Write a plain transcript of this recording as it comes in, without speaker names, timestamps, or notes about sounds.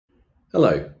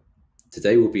Hello,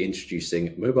 today we'll be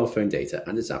introducing mobile phone data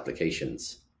and its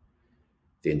applications.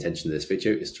 The intention of this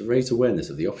video is to raise awareness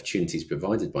of the opportunities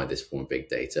provided by this form of big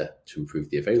data to improve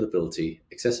the availability,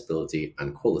 accessibility,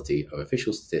 and quality of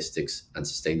official statistics and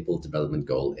Sustainable Development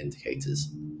Goal indicators.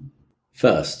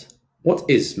 First, what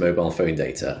is mobile phone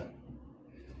data?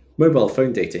 Mobile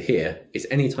phone data here is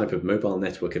any type of mobile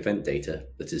network event data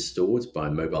that is stored by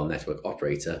a mobile network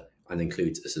operator and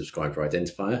includes a subscriber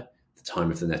identifier, the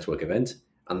time of the network event,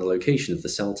 and the location of the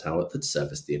cell tower that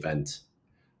serviced the event.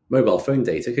 Mobile phone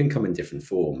data can come in different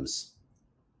forms.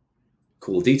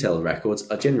 Call detail records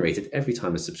are generated every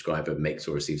time a subscriber makes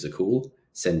or receives a call,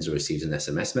 sends or receives an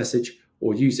SMS message,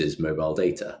 or uses mobile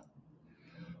data.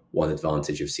 One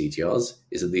advantage of CDRs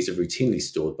is that these are routinely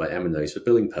stored by MNOs for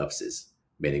billing purposes,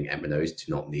 meaning MNOs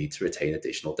do not need to retain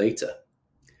additional data.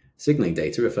 Signaling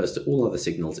data refers to all other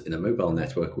signals in a mobile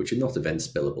network which are not events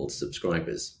billable to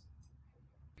subscribers.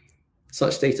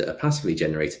 Such data are passively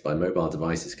generated by mobile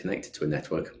devices connected to a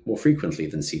network more frequently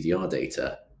than CDR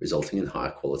data, resulting in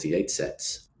higher quality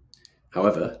datasets.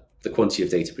 However, the quantity of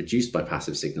data produced by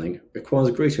passive signaling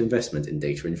requires greater investment in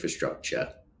data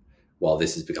infrastructure. While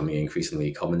this is becoming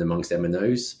increasingly common amongst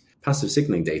MNOs, passive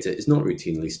signaling data is not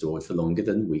routinely stored for longer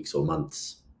than weeks or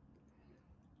months.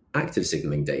 Active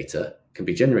signaling data can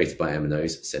be generated by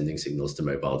MNOs sending signals to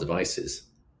mobile devices.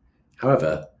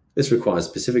 However, this requires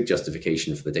specific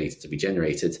justification for the data to be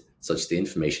generated, such as the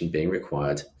information being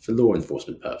required for law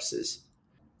enforcement purposes.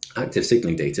 Active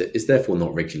signaling data is therefore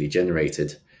not regularly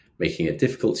generated, making it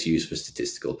difficult to use for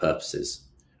statistical purposes.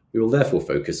 We will therefore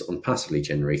focus on passively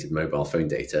generated mobile phone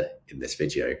data in this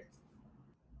video.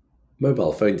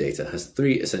 Mobile phone data has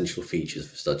three essential features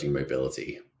for studying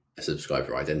mobility: a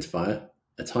subscriber identifier,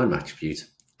 a time attribute,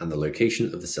 and the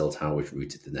location of the cell tower which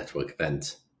routed the network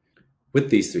event. With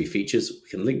these three features, we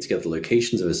can link together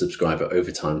locations of a subscriber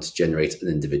over time to generate an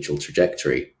individual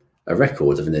trajectory, a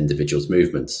record of an individual's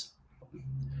movements.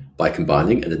 By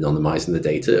combining and anonymizing the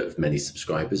data of many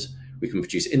subscribers, we can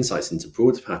produce insights into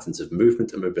broad patterns of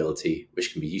movement and mobility,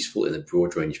 which can be useful in a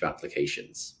broad range of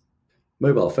applications.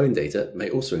 Mobile phone data may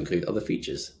also include other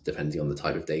features, depending on the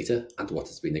type of data and what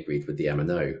has been agreed with the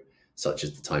MNO, such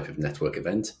as the type of network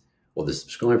event or the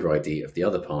subscriber ID of the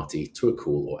other party to a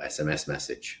call or SMS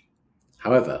message.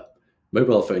 However,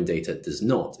 mobile phone data does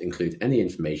not include any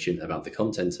information about the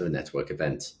content of a network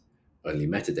event, only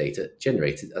metadata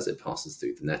generated as it passes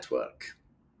through the network.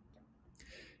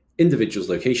 Individuals'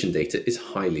 location data is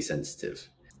highly sensitive.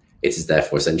 It is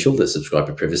therefore essential that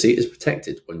subscriber privacy is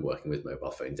protected when working with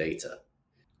mobile phone data.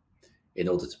 In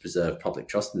order to preserve public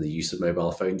trust in the use of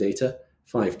mobile phone data,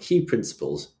 5 key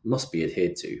principles must be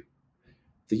adhered to.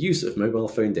 The use of mobile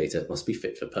phone data must be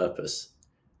fit for purpose.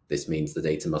 This means the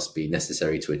data must be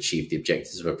necessary to achieve the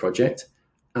objectives of a project,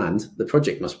 and the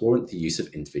project must warrant the use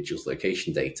of individuals'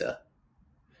 location data.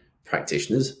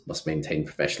 Practitioners must maintain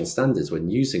professional standards when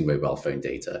using mobile phone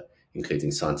data,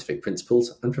 including scientific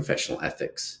principles and professional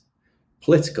ethics.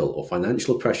 Political or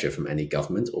financial pressure from any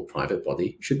government or private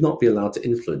body should not be allowed to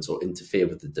influence or interfere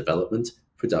with the development,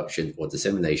 production, or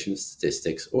dissemination of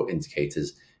statistics or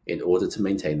indicators in order to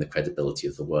maintain the credibility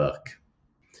of the work.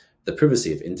 The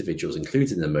privacy of individuals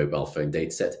included in a mobile phone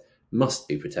dataset must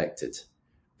be protected.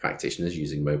 Practitioners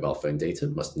using mobile phone data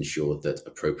must ensure that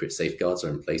appropriate safeguards are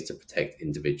in place to protect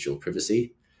individual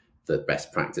privacy, that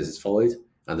best practice is followed,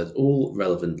 and that all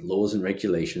relevant laws and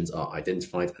regulations are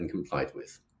identified and complied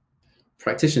with.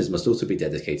 Practitioners must also be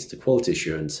dedicated to quality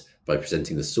assurance by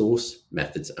presenting the source,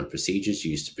 methods, and procedures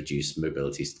used to produce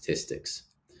mobility statistics.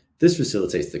 This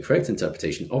facilitates the correct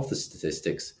interpretation of the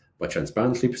statistics by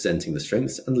transparently presenting the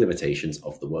strengths and limitations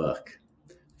of the work.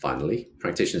 Finally,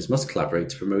 practitioners must collaborate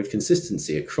to promote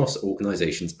consistency across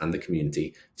organizations and the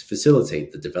community to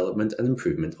facilitate the development and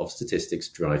improvement of statistics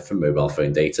derived from mobile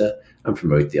phone data and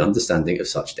promote the understanding of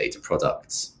such data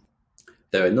products.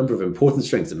 There are a number of important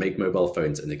strengths that make mobile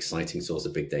phones an exciting source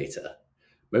of big data.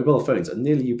 Mobile phones are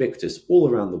nearly ubiquitous all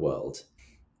around the world.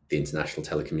 The International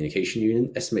Telecommunication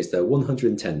Union estimates there are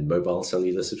 110 mobile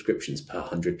cellular subscriptions per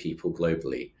 100 people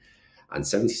globally, and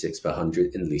 76 per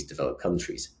 100 in least developed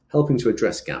countries, helping to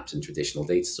address gaps in traditional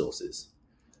data sources.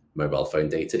 Mobile phone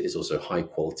data is also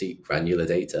high-quality, granular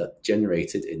data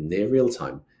generated in near real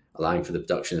time, allowing for the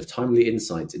production of timely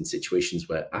insights in situations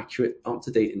where accurate,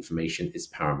 up-to-date information is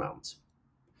paramount.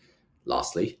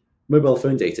 Lastly, mobile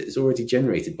phone data is already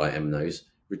generated by MNOs,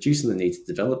 reducing the need to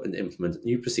develop and implement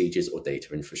new procedures or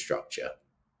data infrastructure.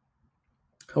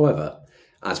 However,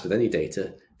 as with any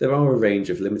data, there are a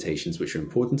range of limitations which are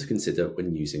important to consider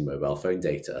when using mobile phone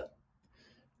data.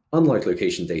 Unlike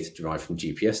location data derived from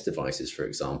GPS devices, for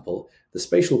example, the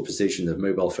spatial precision of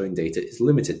mobile phone data is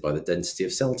limited by the density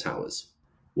of cell towers.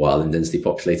 While in densely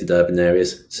populated urban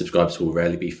areas, subscribers will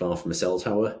rarely be far from a cell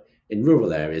tower. In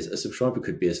rural areas, a subscriber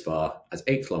could be as far as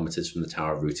 8 kilometers from the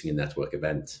tower routing a network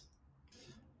event.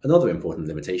 Another important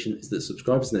limitation is that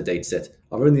subscribers in a dataset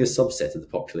are only a subset of the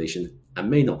population and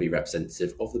may not be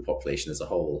representative of the population as a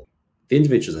whole. The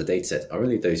individuals in a dataset are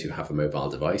only those who have a mobile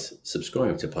device,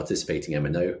 subscribe to participating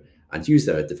MNO, and use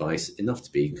their device enough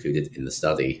to be included in the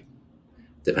study.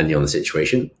 Depending on the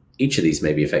situation, each of these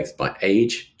may be affected by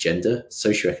age, gender,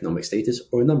 socioeconomic status,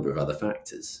 or a number of other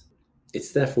factors.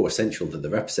 It's therefore essential that the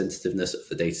representativeness of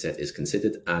the dataset is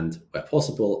considered and, where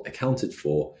possible, accounted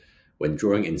for when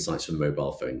drawing insights from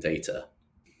mobile phone data.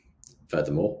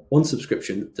 Furthermore, one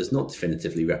subscription does not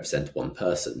definitively represent one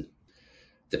person.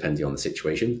 Depending on the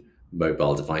situation,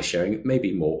 mobile device sharing may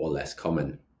be more or less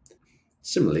common.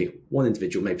 Similarly, one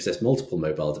individual may possess multiple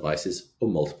mobile devices or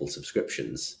multiple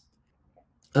subscriptions.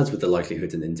 As with the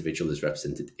likelihood an individual is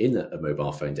represented in a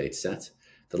mobile phone dataset,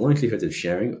 the likelihood of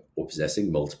sharing or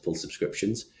possessing multiple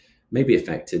subscriptions may be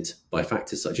affected by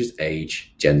factors such as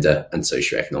age, gender, and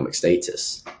socioeconomic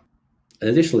status. An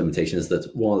additional limitation is that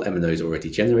while MNOs already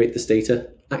generate this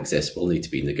data, access will need to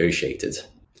be negotiated.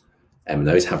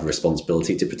 MNOs have a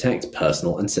responsibility to protect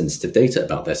personal and sensitive data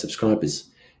about their subscribers,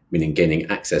 meaning gaining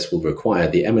access will require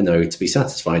the MNO to be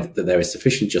satisfied that there is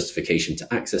sufficient justification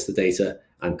to access the data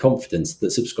and confidence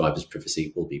that subscribers'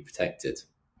 privacy will be protected.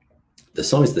 The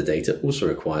size of the data also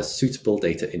requires suitable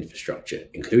data infrastructure,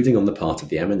 including on the part of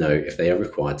the MNO if they are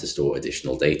required to store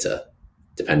additional data.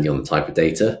 Depending on the type of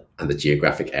data and the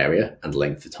geographic area and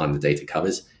length of time the data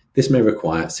covers, this may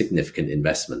require significant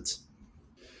investment.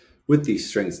 With these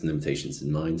strengths and limitations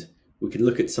in mind, we can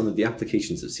look at some of the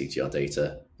applications of CGR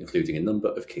data, including a number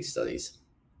of case studies.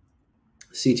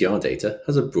 CGR data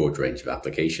has a broad range of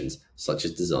applications, such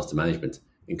as disaster management,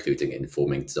 including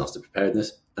informing disaster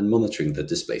preparedness and monitoring the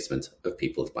displacement of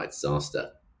people by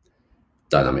disaster.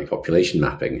 Dynamic population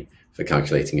mapping, for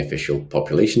calculating official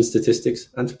population statistics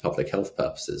and for public health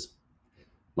purposes.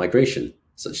 Migration,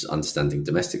 such as understanding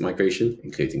domestic migration,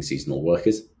 including seasonal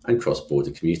workers, and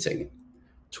cross-border commuting.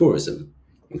 Tourism,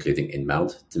 including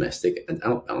inbound, domestic, and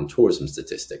outbound tourism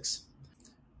statistics.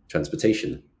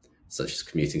 Transportation, such as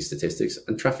commuting statistics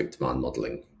and traffic demand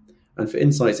modelling. And for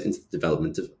insights into the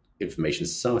development of information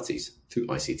societies through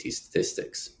ICT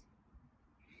statistics.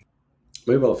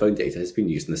 Mobile phone data has been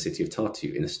used in the city of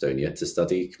Tartu in Estonia to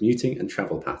study commuting and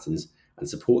travel patterns and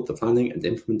support the planning and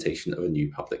implementation of a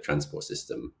new public transport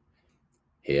system.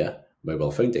 Here,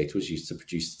 mobile phone data was used to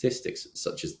produce statistics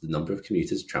such as the number of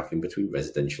commuters travelling between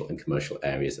residential and commercial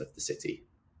areas of the city.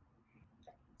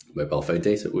 Mobile phone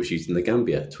data was used in the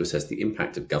Gambia to assess the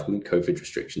impact of government COVID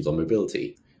restrictions on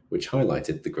mobility, which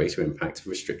highlighted the greater impact of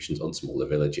restrictions on smaller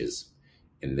villages.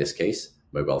 In this case,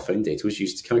 mobile phone data was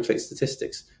used to calculate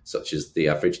statistics, such as the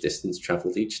average distance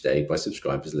travelled each day by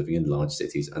subscribers living in large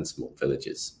cities and small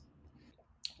villages.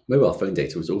 Mobile phone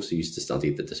data was also used to study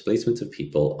the displacement of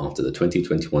people after the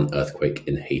 2021 earthquake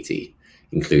in Haiti,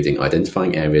 including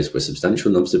identifying areas where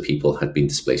substantial numbers of people had been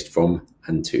displaced from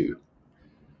and to.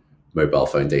 Mobile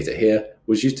phone data here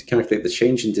was used to calculate the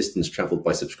change in distance travelled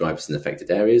by subscribers in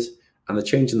affected areas and the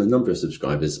change in the number of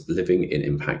subscribers living in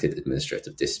impacted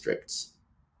administrative districts.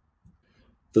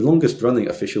 The longest running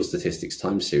official statistics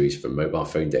time series for mobile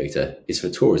phone data is for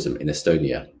tourism in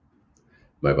Estonia.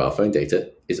 Mobile phone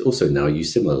data is also now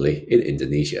used similarly in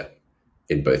Indonesia.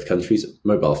 In both countries,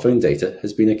 mobile phone data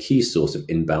has been a key source of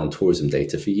inbound tourism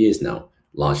data for years now,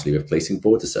 largely replacing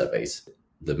border surveys.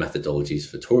 The methodologies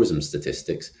for tourism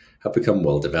statistics have become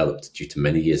well developed due to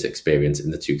many years' experience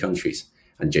in the two countries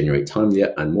and generate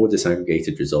timelier and more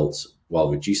disaggregated results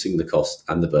while reducing the cost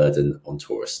and the burden on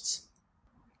tourists.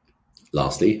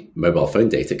 Lastly, mobile phone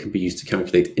data can be used to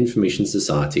calculate Information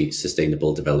Society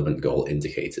Sustainable Development Goal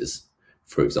indicators.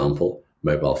 For example,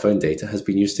 mobile phone data has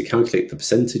been used to calculate the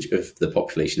percentage of the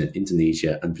population in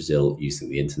Indonesia and Brazil using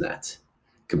the internet.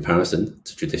 Comparison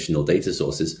to traditional data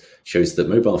sources shows that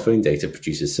mobile phone data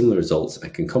produces similar results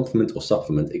and can complement or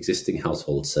supplement existing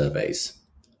household surveys.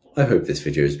 I hope this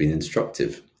video has been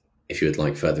instructive. If you would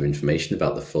like further information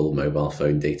about the full Mobile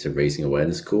Phone Data Raising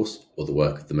Awareness course or the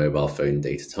work of the Mobile Phone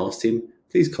Data Task Team,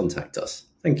 please contact us.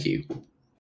 Thank you.